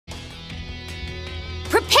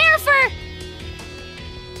Prepare for...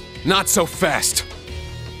 Not so fast.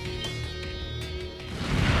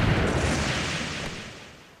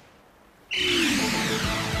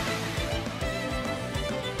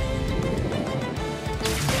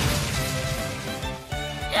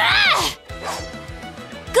 Ah!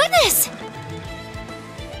 Goodness!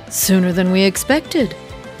 Sooner than we expected.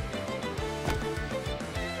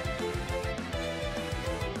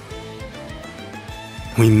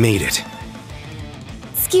 We made it.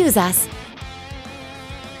 Excuse us.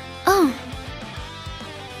 Oh.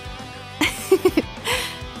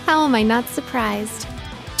 How am I not surprised?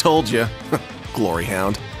 Told you. Glory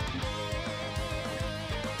hound.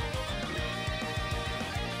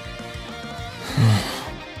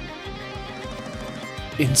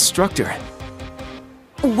 Instructor.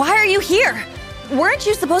 Why are you here? Weren't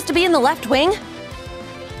you supposed to be in the left wing?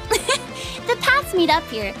 The paths meet up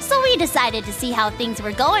here, so we decided to see how things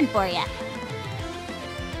were going for you.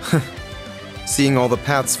 Seeing all the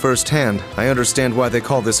paths firsthand, I understand why they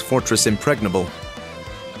call this fortress impregnable.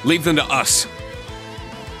 Leave them to us.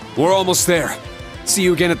 We're almost there. See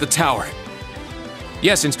you again at the tower.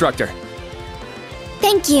 Yes, Instructor.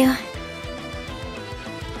 Thank you.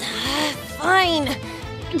 Fine.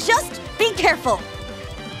 Just be careful.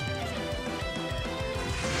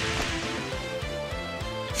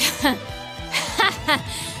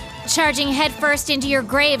 Charging headfirst into your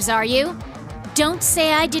graves, are you? Don't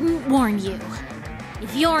say I didn't warn you.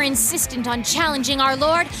 If you're insistent on challenging our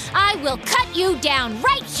Lord, I will cut you down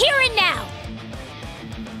right here and now!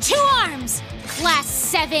 2 arms! Class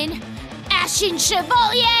 7, Ashen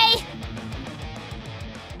Chevalier!